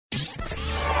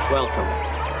Welcome.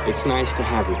 It's nice to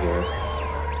have you here.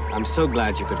 I'm so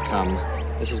glad you could come.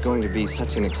 This is going to be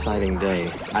such an exciting day.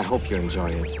 I hope you enjoy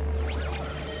it.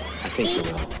 I think you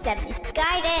will. The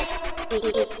misguided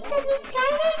idiot.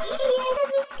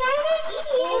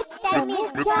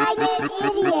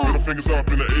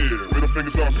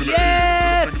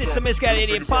 Yes, it's the Misguided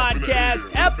Idiot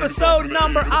Podcast, episode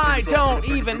number I don't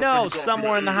even know,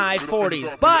 somewhere in the high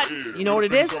 40s. But, you know what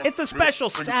it is? It's a special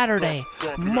Saturday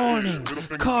morning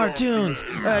cartoons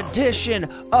edition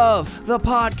of the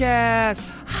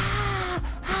podcast.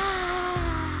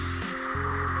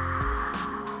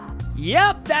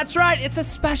 Yep, that's right. It's a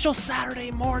special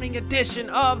Saturday morning edition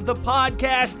of the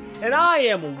podcast, and I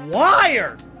am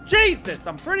wired. Jesus,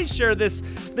 I'm pretty sure this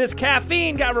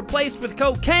caffeine got replaced with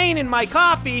cocaine in my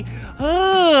coffee.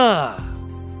 Oh,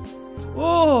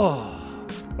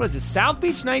 what is this, South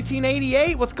Beach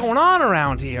 1988? What's going on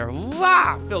around here?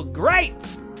 Wow, I feel great.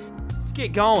 Let's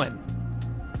get going.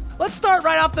 Let's start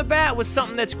right off the bat with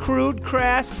something that's crude,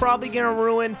 crass, probably going to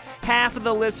ruin half of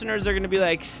the listeners. They're going to be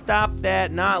like, stop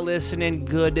that, not listening,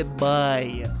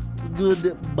 goodbye.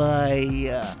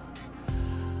 Goodbye.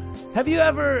 Have you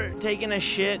ever taken a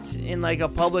shit in like a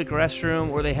public restroom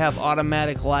where they have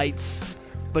automatic lights,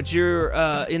 but you're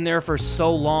in there for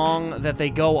so long that they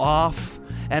go off?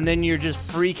 And then you're just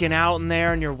freaking out in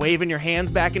there and you're waving your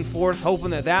hands back and forth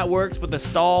hoping that works, but the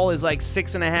stall is like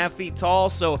 6.5 feet tall,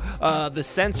 so the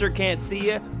sensor can't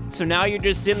see you. So now you're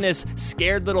just in this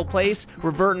scared little place,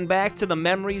 reverting back to the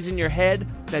memories in your head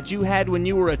that you had when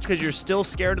you were because you're still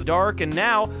scared of the dark, and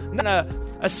now in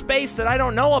a space that I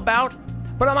don't know about,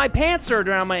 but my pants are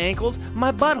around my ankles,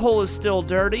 my butthole is still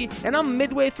dirty, and I'm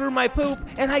midway through my poop,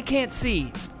 and I can't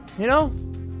see. You know?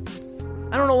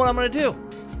 I don't know what I'm gonna do.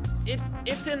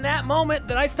 It's in that moment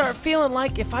that I start feeling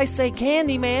like if I say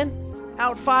Candyman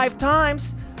out 5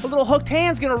 times, a little hooked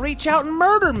hand's gonna reach out and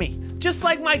murder me. Just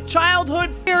like my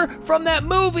childhood fear from that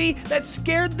movie that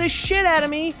scared the shit out of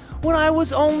me when I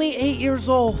was only 8 years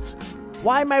old.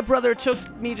 Why my brother took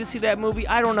me to see that movie,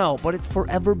 I don't know, but it's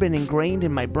forever been ingrained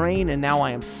in my brain, and now I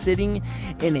am sitting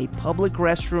in a public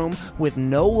restroom with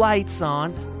no lights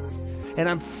on, and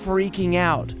I'm freaking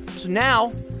out. So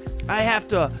now I have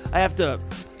to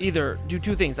either do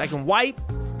 2 things. I can wipe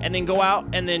and then go out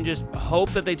and then just hope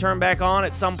that they turn back on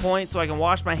at some point so I can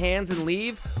wash my hands and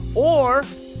leave, or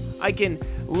I can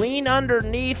lean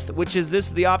underneath, which is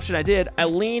the option I did. I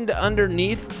leaned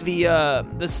underneath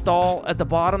the stall at the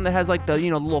bottom that has like the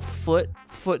little foot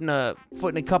and a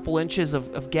couple inches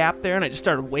of gap there, and I just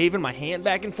started waving my hand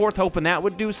back and forth hoping that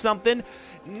would do something.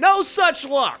 No such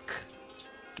luck.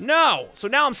 No. So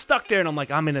now I'm stuck there and I'm like,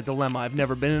 I'm in a dilemma. I've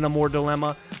never been in a more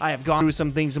dilemma. I have gone through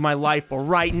some things in my life, but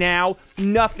right now,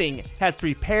 nothing has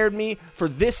prepared me for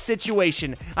this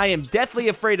situation. I am deathly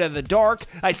afraid of the dark.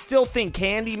 I still think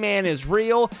Candyman is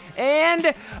real,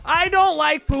 and I don't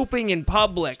like pooping in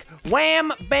public.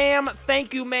 Wham, bam,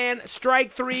 thank you, man.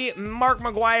 Strike 3, Mark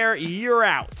McGuire, you're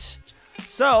out.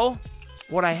 So,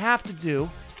 what I have to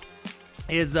do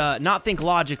is not think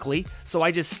logically, so I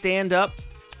just stand up,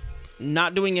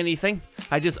 not doing anything.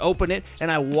 I just open it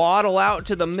and I waddle out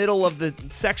to the middle of the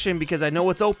section because I know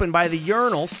it's open by the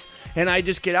urinals, and I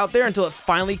just get out there until it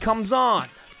finally comes on.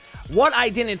 What I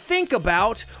didn't think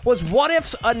about was, what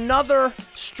if another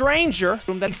stranger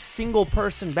from that single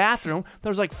person bathroom,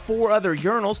 there's like 4 other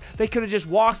urinals, they could have just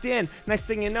walked in. Next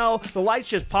thing you know, the lights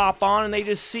just pop on and they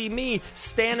just see me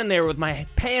standing there with my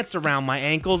pants around my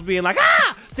ankles being like,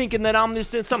 thinking that I'm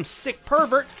just some sick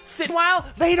pervert sitting while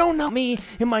they don't know me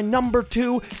in my number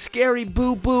 2 scary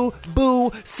boo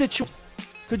situation.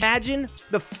 Could you imagine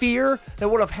the fear that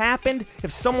would have happened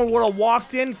if someone would have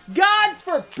walked in? God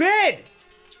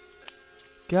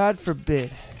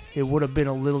forbid it would have been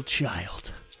a little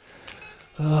child.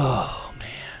 Oh, man.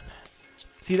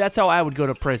 See, that's how I would go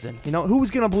to prison. You know, who's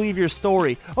going to believe your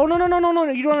story? Oh, no,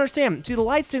 you don't understand. See, the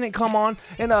lights didn't come on,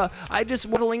 and I just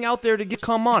waddling out there to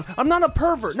come on. I'm not a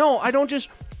pervert. No, I don't just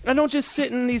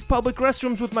sit in these public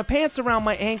restrooms with my pants around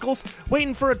my ankles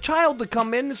waiting for a child to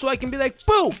come in so I can be like,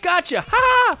 boo, gotcha,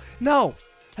 ha! No,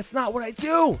 that's not what I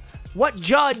do. What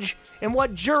judge and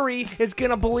what jury is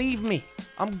going to believe me?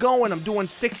 I'm doing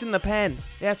 6 in the pen.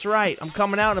 That's right, I'm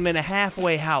coming out, I'm in a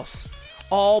halfway house.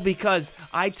 All because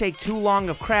I take too long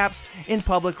of craps in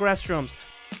public restrooms.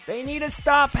 They need to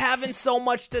stop having so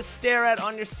much to stare at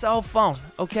on your cell phone,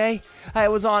 okay? I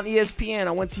was on ESPN.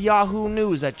 I went to Yahoo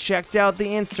News. I checked out the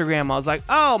Instagram. I was like,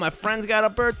 oh, my friend's got a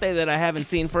birthday that I haven't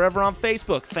seen forever on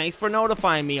Facebook. Thanks for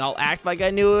notifying me. I'll act like I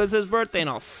knew it was his birthday, and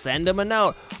I'll send him a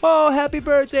note. Oh, happy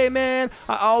birthday, man.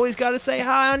 I always got to say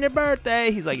hi on your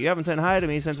birthday. He's like, you haven't said hi to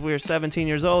me since we were 17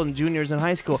 years old and juniors in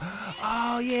high school.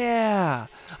 Oh, yeah.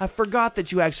 I forgot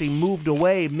that you actually moved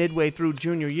away midway through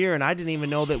junior year, and I didn't even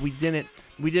know that we didn't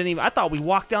even, I thought we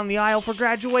walked down the aisle for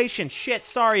graduation. Shit,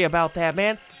 sorry about that,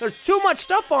 man. There's too much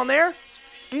stuff on there.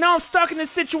 Now I'm stuck in this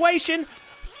situation.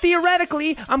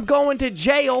 Theoretically, I'm going to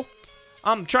jail.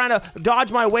 I'm trying to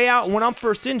dodge my way out. When I'm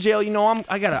first in jail, you know,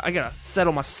 I gotta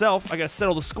settle myself. I gotta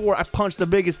settle the score. I punched the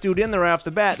biggest dude in there right off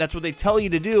the bat. That's what they tell you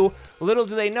to do. Little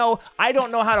do they know, I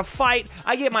don't know how to fight.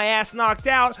 I get my ass knocked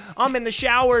out. I'm in the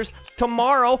showers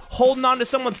tomorrow, holding onto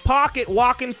someone's pocket,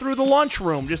 walking through the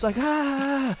lunchroom, just like,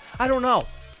 I don't know.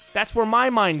 That's where my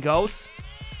mind goes.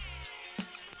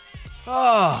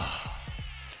 Oh.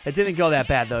 It didn't go that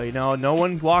bad, though, you know. No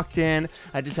one walked in.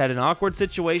 I just had an awkward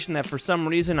situation that for some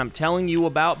reason I'm telling you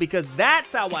about because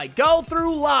that's how I go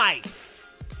through life.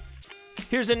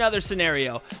 Here's another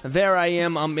scenario. There I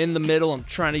am. I'm in the middle. I'm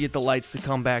trying to get the lights to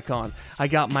come back on. I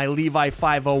got my Levi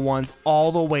 501s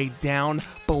all the way down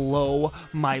below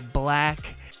my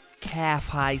black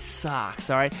calf-high socks,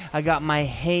 all right? I got my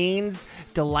Hanes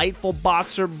delightful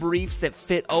boxer briefs that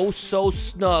fit oh so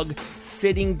snug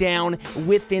sitting down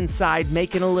with inside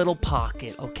making a little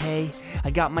pocket, okay?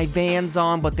 I got my Vans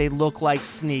on, but they look like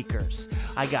sneakers.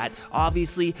 I got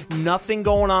obviously nothing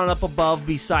going on up above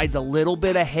besides a little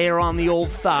bit of hair on the old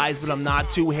thighs, but I'm not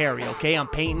too hairy, okay? I'm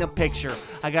painting a picture.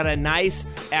 I got a nice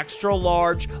extra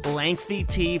large lengthy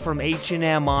tee from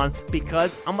H&M on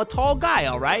because I'm a tall guy,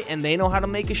 all right? And they know how to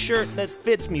make a shirt that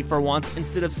fits me for once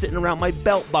instead of sitting around my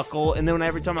belt buckle, and then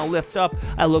every time I lift up,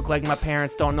 I look like my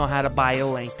parents don't know how to buy a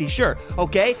lengthy shirt,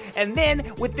 okay? And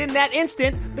then within that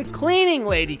instant, the cleaning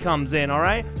lady comes in, all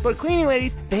right? But cleaning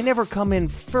ladies, they never come in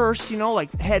first, you know,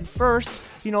 like head first.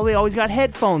 You know, they always got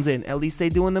headphones in. At least they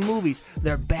do in the movies.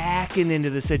 They're backing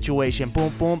into the situation.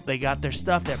 Boom, boom. They got their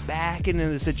stuff. They're backing into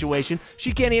the situation.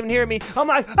 She can't even hear me. I'm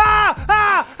like,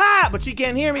 but she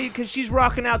can't hear me because she's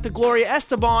rocking out to Gloria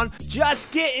Esteban,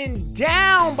 just getting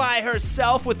down by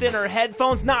herself within her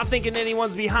headphones, not thinking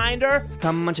anyone's behind her.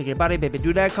 Come on, shake your body, baby,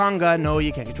 do that conga. No,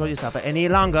 you can't control yourself any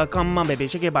longer. Come on, baby,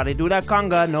 shake your body, do that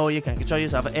conga. No, you can't control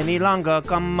yourself any longer.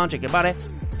 Come on, shake your body.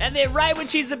 And then right when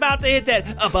she's about to hit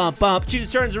that bump bump, she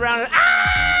just turns around and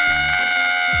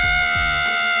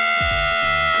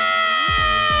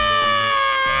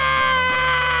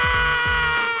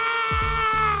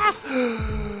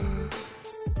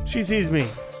she sees me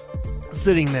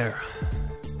sitting there,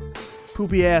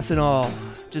 poopy ass and all,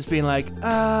 just being like,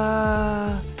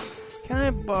 can I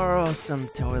borrow some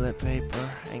toilet paper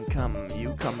and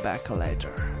you come back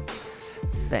later?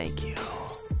 Thank you.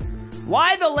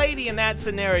 Why the lady in that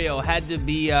scenario had to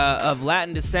be of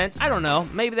Latin descent, I don't know.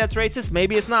 Maybe that's racist,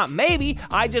 maybe it's not. Maybe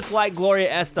I just like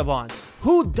Gloria Esteban.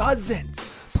 Who doesn't?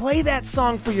 Play that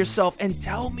song for yourself and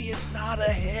tell me it's not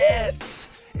a hit.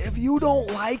 If you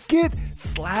don't like it,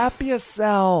 slap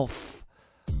yourself.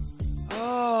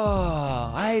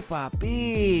 Oh, ay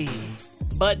papi.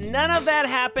 But none of that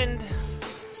happened.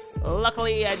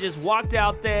 Luckily, I just walked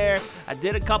out there, I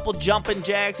did a couple jumping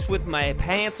jacks with my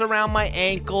pants around my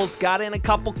ankles, got in a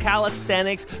couple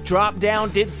calisthenics, dropped down,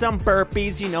 did some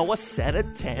burpees, you know, a set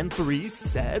of 10, 3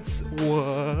 sets.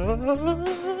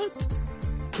 What?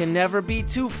 Can never be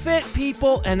too fit,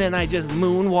 people. And then I just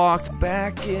moonwalked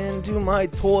back into my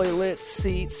toilet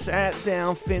seat, sat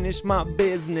down, finished my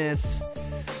business.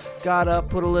 Got up,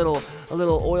 put a little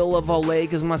oil of Olay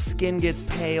because my skin gets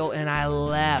pale, and I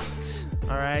left.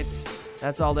 All right,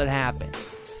 that's all that happened.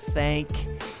 Thank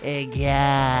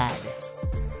God.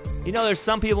 You know, there's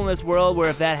some people in this world where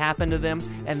if that happened to them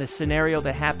and the scenario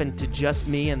that happened to just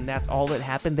me and that's all that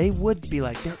happened, they would be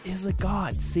like, there is a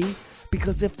God, see?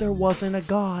 Because if there wasn't a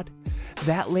God,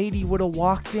 that lady would have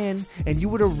walked in and you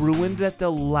would have ruined that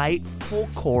delightful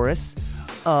chorus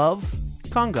of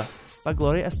Conga by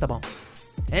Gloria Esteban.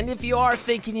 And if you are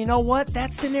thinking, you know what,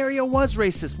 that scenario was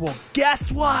racist, well,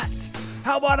 guess what?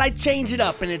 How about I change it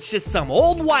up and it's just some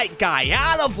old white guy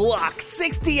out of luck,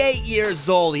 68 years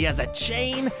old. He has a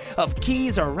chain of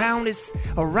keys around his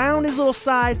little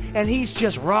side and he's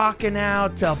just rocking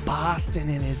out to Boston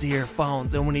in his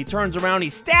earphones. And when he turns around, he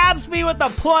stabs me with a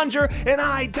plunger and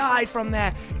I die from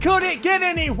that. Could it get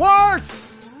any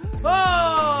worse?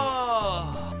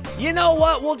 Oh! You know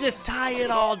what? We'll just tie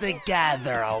it all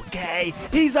together, okay?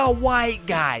 He's a white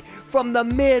guy from the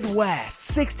Midwest,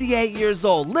 68 years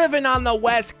old, living on the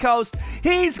West Coast.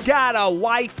 He's got a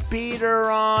wife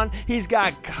beater on. He's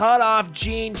got cut-off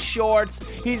jean shorts.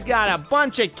 He's got a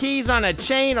bunch of keys on a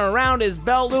chain around his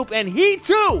belt loop, and he,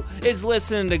 too, is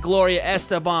listening to Gloria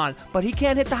Estefan. But he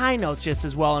can't hit the high notes just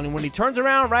as well, and when he turns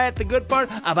around right at the good part,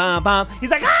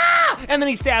 he's like, ah! And then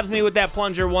he stabs me with that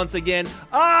plunger once again.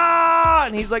 Ah!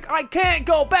 And he's like, I can't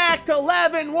go back to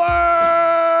Leavenworth!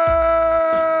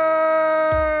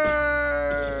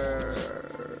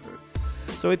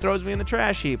 So he throws me in the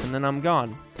trash heap, and then I'm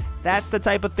gone. That's the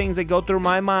type of things that go through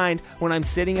my mind when I'm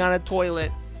sitting on a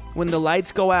toilet, when the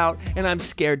lights go out, and I'm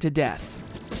scared to death.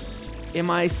 Am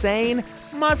I sane?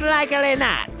 Most likely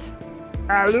not.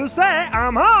 Hello, say,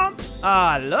 I'm home.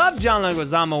 I loved John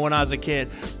Leguizamo when I was a kid.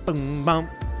 Boom, boom.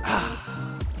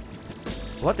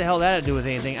 What the hell that had to do with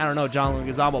anything? I don't know. John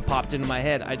Leguizamo popped into my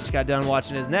head. I just got done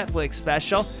watching his Netflix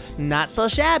special. Not so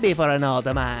shabby for an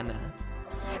older man.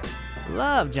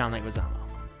 Love John Leguizamo.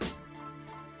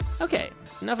 Okay,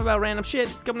 enough about random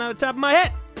shit coming out of the top of my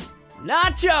head.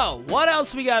 Nacho, what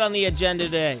else we got on the agenda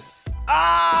today?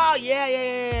 Oh,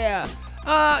 yeah.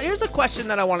 Here's a question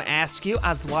that I want to ask you.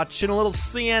 I was watching a little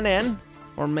CNN.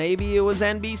 Or maybe it was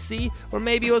NBC, or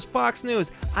maybe it was Fox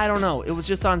News. I don't know. It was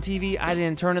just on TV. I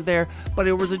didn't turn it there, but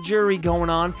it was a jury going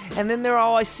on. And then there,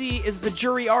 all I see is the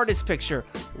jury artist picture.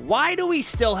 Why do we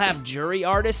still have jury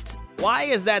artists? Why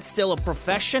is that still a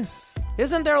profession?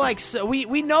 Isn't there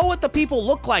we know what the people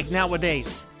look like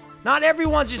nowadays. Not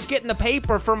everyone's just getting the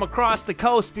paper from across the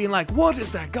coast being like, what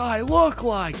does that guy look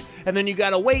like? And then you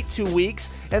gotta wait 2 weeks,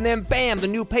 and then bam, the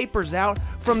new paper's out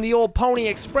from the old Pony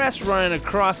Express running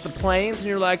across the plains, and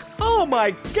you're like, oh my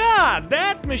God,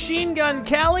 that's Machine Gun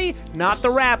Kelly? Not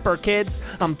the rapper, kids.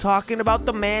 I'm talking about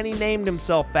the man he named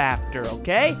himself after,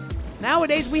 okay?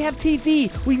 Nowadays, we have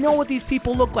TV. We know what these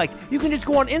people look like. You can just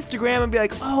go on Instagram and be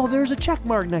like, oh, there's a check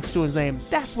mark next to his name.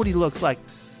 That's what he looks like.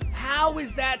 How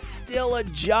is that still a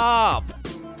job?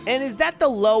 And is that the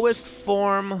lowest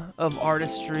form of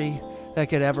artistry that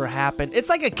could ever happen? It's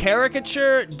like a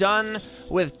caricature done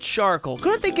with charcoal.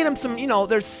 Couldn't they get him some,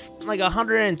 there's like a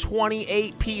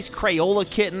 128-piece Crayola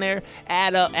kit in there,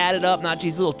 added up, not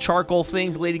these little charcoal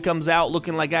things. The lady comes out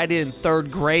looking like I did in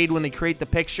 3rd grade when they create the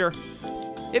picture.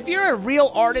 If you're a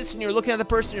real artist and you're looking at the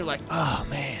person, you're like, oh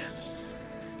man,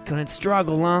 couldn't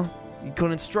struggle, huh? You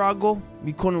couldn't struggle?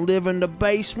 You couldn't live in the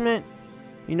basement?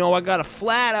 I got a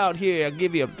flat out here. I'll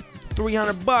give you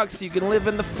 $300 so you can live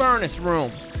in the furnace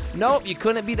room. Nope, you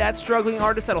couldn't be that struggling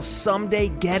artist that'll someday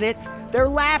get it. They're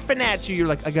laughing at you. You're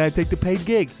like, I gotta take the paid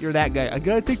gig. You're that guy. I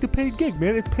gotta take the paid gig,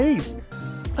 man. It pays.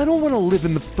 I don't want to live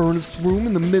in the furnace room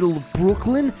in the middle of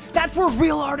Brooklyn. That's where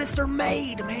real artists are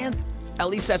made, man. At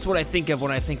least that's what I think of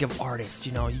when I think of artists.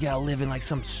 You gotta live in like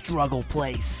some struggle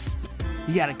place.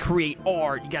 You gotta create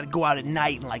art. You gotta go out at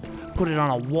night and put it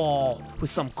on a wall with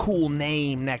some cool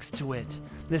name next to it.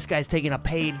 This guy's taking a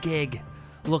paid gig,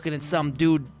 looking at some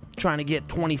dude trying to get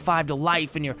 25 to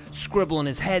life, and you're scribbling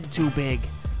his head too big.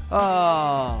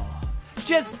 Oh,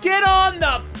 just get on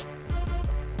the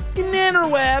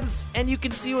interwebs and you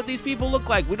can see what these people look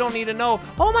like. We don't need to know,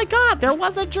 oh my God, there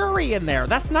was a jury in there.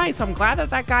 That's nice. I'm glad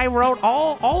that guy wrote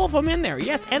all of them in there.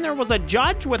 Yes, and there was a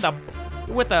judge with a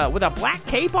black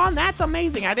cape on. That's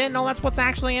amazing. I didn't know that's what's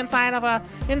actually inside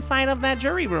of that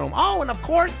jury room. Oh, and of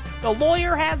course, the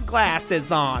lawyer has glasses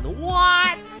on.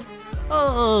 What?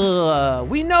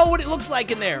 We know what it looks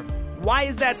like in there. Why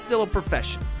is that still a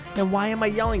profession? And why am I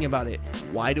yelling about it?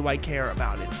 Why do I care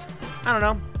about it? I don't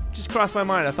know. Just crossed my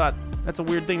mind. I thought that's a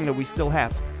weird thing that we still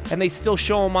have. And they still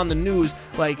show them on the news,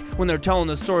 when they're telling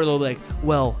the story, they'll be like,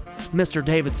 well, Mr.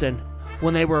 Davidson,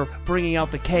 when they were bringing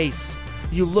out the case,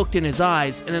 you looked in his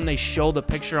eyes, and then they show the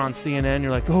picture on CNN.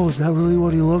 You're like, oh, is that really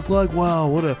what he looked like? Wow,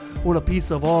 what a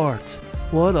piece of art.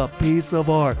 What a piece of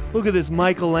art. Look at this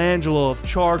Michelangelo of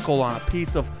charcoal on a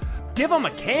piece of... Give him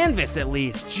a canvas at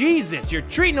least. Jesus, you're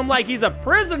treating him like he's a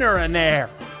prisoner in there.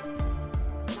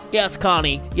 Yes,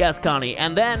 Connie.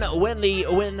 And then when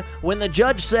the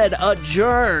judge said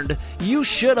adjourned, you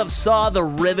should have saw the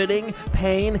riveting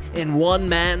pain in one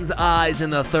man's eyes in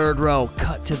the 3rd row.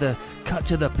 Cut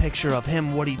to the picture of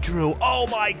him, what he drew. Oh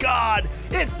my God,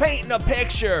 it's painting a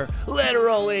picture,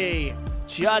 literally.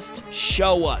 Just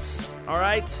show us, all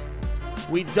right?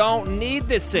 We don't need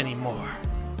this anymore.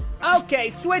 Okay,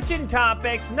 switching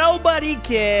topics. Nobody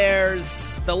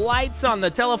cares. The lights on the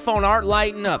telephone aren't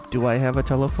lighting up. Do I have a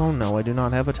telephone? No, I do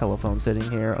not have a telephone sitting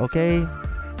here, okay?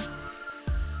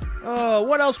 Oh,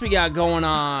 what else we got going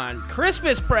on?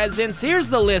 Christmas presents. Here's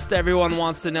the list everyone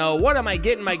wants to know. What am I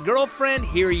getting my girlfriend?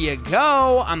 Here you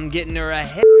go. I'm getting her a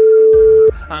head.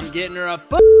 I'm getting her a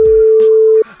foot.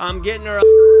 I'm getting her a...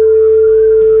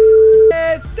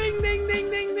 It's ding, ding,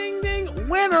 ding, ding, ding, ding.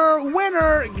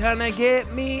 Winner, gonna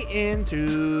get me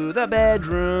into the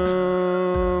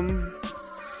bedroom.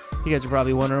 You guys are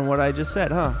probably wondering what I just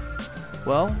said, huh?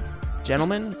 Well,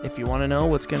 gentlemen, if you want to know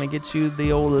what's going to get you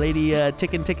the old lady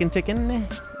ticking, and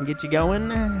get you going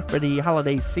for the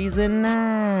holiday season,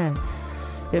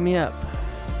 hit me up,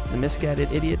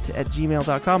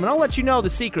 themisguidedidiot@gmail.com, and I'll let you know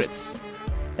the secrets.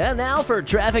 And now for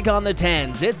traffic on the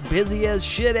 10s. It's busy as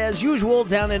shit as usual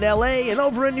down in LA, and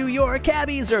over in New York,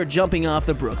 cabbies are jumping off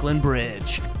the Brooklyn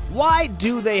Bridge. Why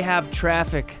do they have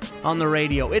traffic on the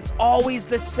radio? It's always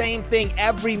the same thing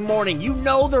every morning. You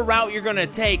know the route you're going to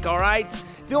take, all right?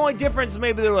 The only difference is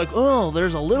maybe they're like, oh,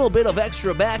 there's a little bit of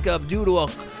extra backup due to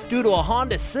a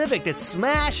Honda Civic that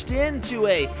smashed into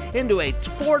a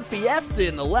Ford Fiesta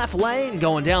in the left lane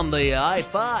going down the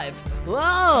I-5.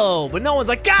 Whoa, but no one's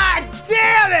like, God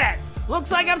damn it! Looks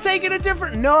like I'm taking a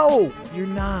different... No, you're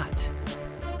not.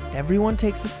 Everyone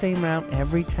takes the same route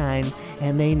every time,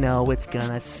 and they know it's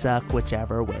gonna suck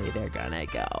whichever way they're gonna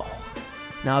go.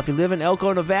 Now, if you live in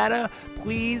Elko, Nevada,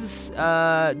 please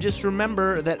just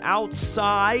remember that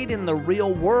outside in the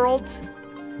real world,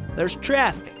 there's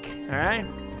traffic, all right?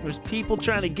 There's people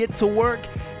trying to get to work,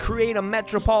 create a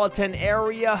metropolitan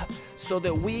area so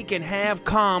that we can have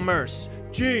commerce.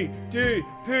 GDP,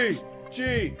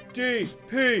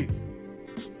 GDP.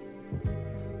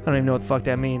 I don't even know what the fuck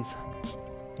that means.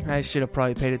 I should have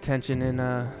probably paid attention in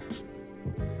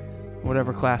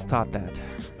whatever class taught that.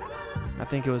 I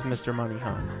think it was Mr. Money,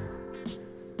 huh?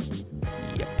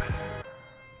 Yep.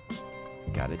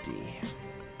 Got a D.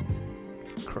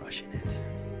 Crushing it.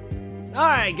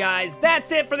 Alright, guys,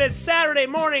 that's it for this Saturday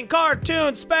morning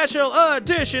cartoon special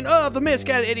edition of the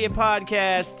Misguided Idiot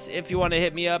Podcast. If you want to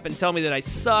hit me up and tell me that I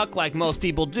suck like most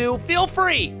people do, feel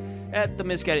free at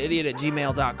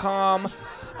themisguidedidiot@gmail.com.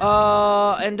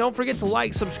 And don't forget to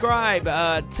like, subscribe,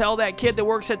 tell that kid that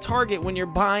works at Target when you're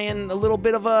buying a little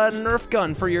bit of a Nerf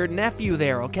gun for your nephew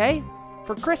there, okay?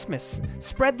 For Christmas.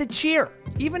 Spread the cheer.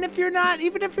 Even if you're not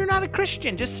a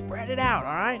Christian, just spread it out,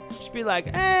 all right? Just be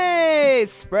like, hey,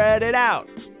 spread it out.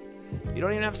 You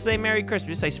don't even have to say Merry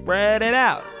Christmas. Just say spread it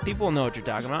out. People will know what you're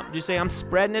talking about. Just say I'm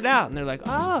spreading it out. And they're like,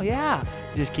 oh, yeah.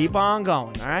 Just keep on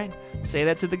going, all right? Say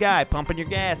that to the guy pumping your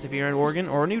gas if you're in Oregon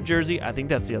or New Jersey. I think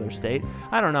that's the other state.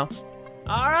 I don't know.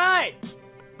 All right.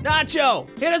 Nacho,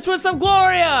 hit us with some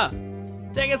Gloria.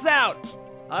 Take us out.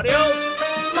 Adios.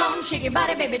 Come on, shake your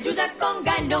body, baby, do that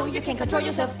conga. No, you can't control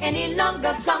yourself any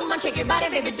longer. Come on, shake your body,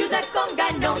 baby, do that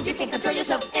conga. No, you can't control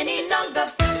yourself any longer.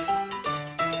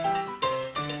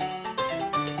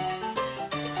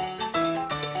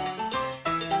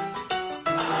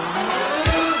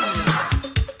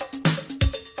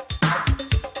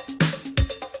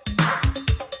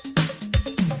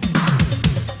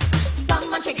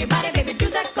 Come on, shake your body, baby, do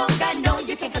that conga. No,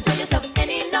 you can't control yourself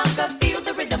any longer. Feel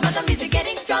the rhythm of the music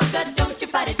getting stronger. Don't you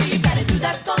fight it till you try to do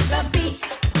that conga beat.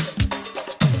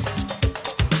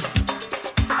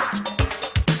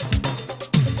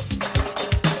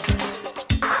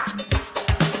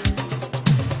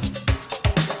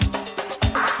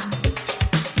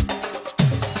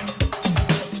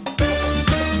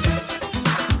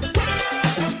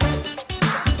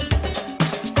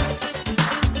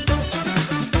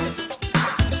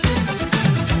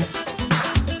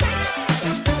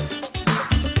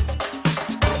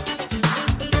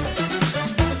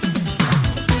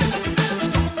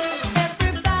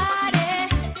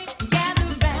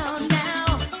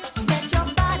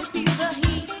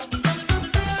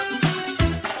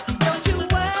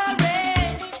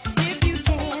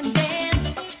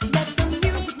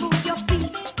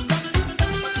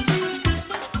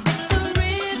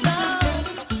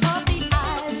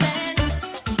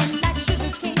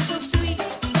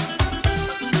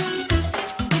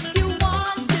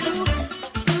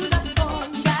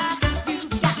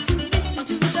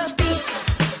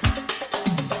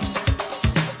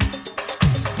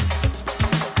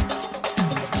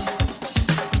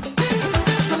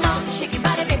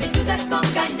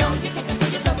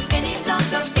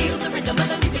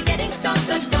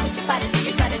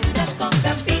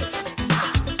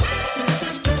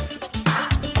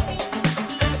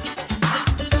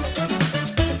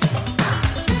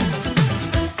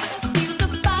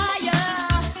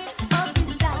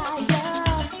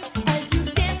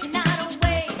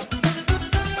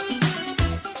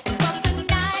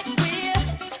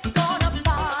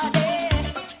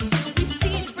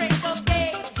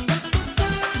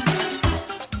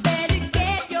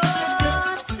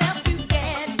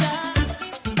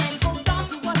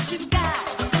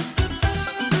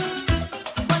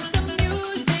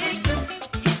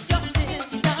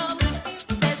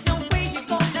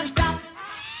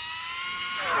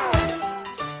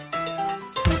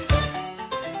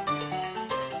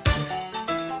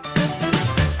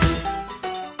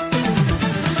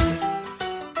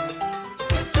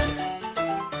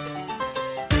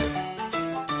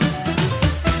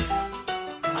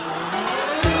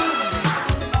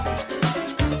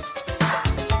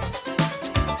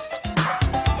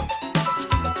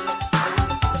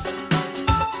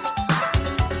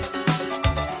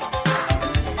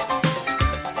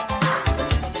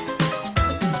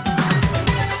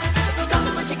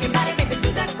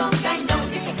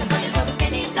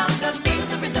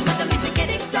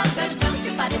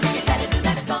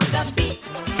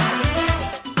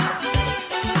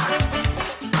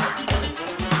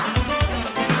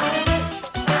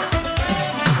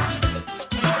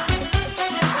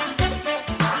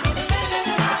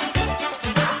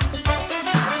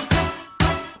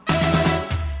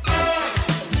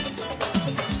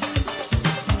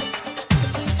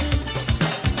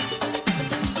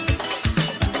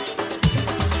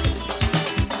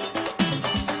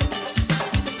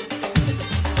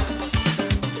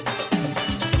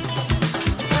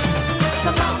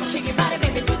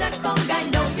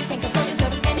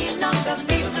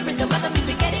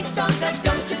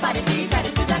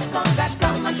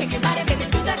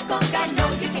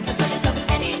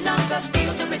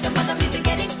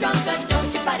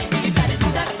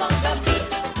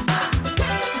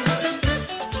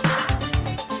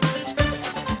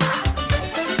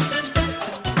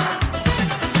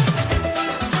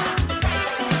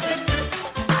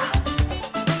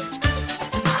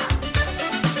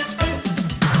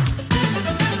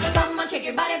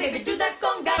 your body, baby, do